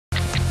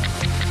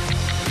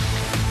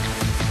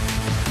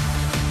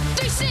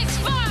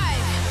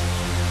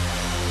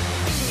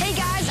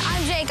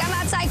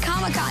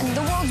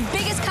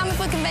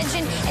Book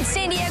Convention in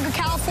San Diego,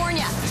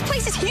 California. This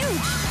place is huge.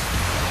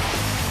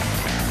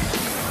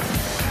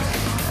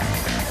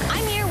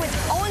 I'm here with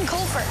Owen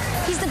Colfer.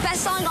 He's the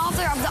best-selling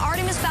author of the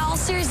Artemis Fowl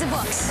series of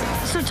books.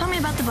 So tell me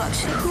about the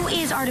books. Who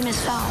is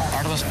Artemis Fowl?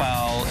 Artemis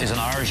Fowl is an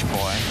Irish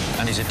boy,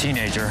 and he's a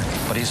teenager,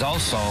 but he's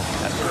also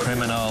a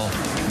criminal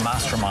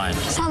mastermind.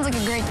 Sounds like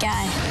a great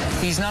guy.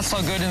 He's not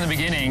so good in the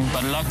beginning,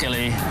 but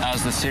luckily,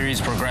 as the series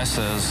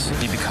progresses,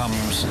 he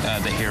becomes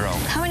the hero.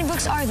 How many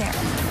books are there?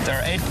 There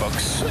are 8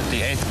 books.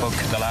 The 8th book,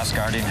 The Last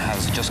Guardian,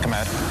 has just come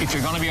out. If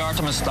you're going to be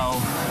Artemis,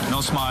 though,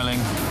 no smiling,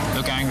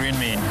 look angry and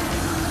mean.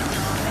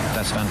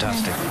 That's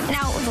fantastic.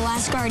 Now, The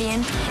Last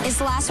Guardian is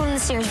the last one in the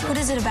series. What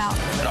is it about?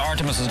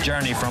 Artemis's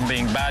journey from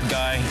being bad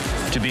guy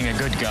to being a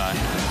good guy.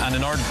 And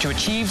in order to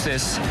achieve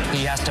this,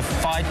 he has to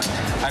fight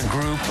a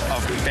group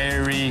of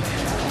fairy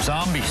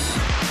zombies.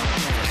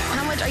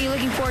 How much are you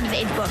looking forward to the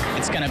 8th book?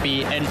 It's going to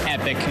be an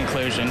epic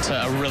conclusion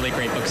to a really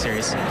great book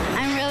series.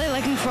 I'm really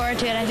looking forward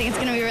to it. I think it's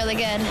going to be really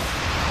good.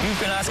 You've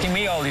been asking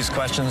me all these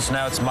questions.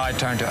 Now it's my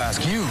turn to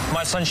ask you.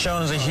 My son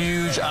Sean is a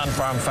huge Ant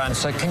Farm fan,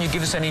 so can you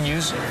give us any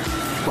news?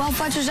 Well,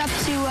 Fletcher's up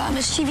to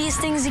mischievous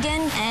things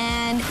again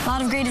and a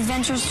lot of great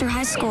adventures through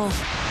high school.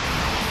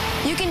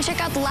 You can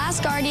check out The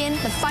Last Guardian,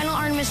 the final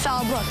Artemis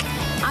Fowl book.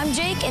 I'm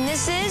Jake, and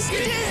this is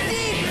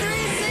Disney 3.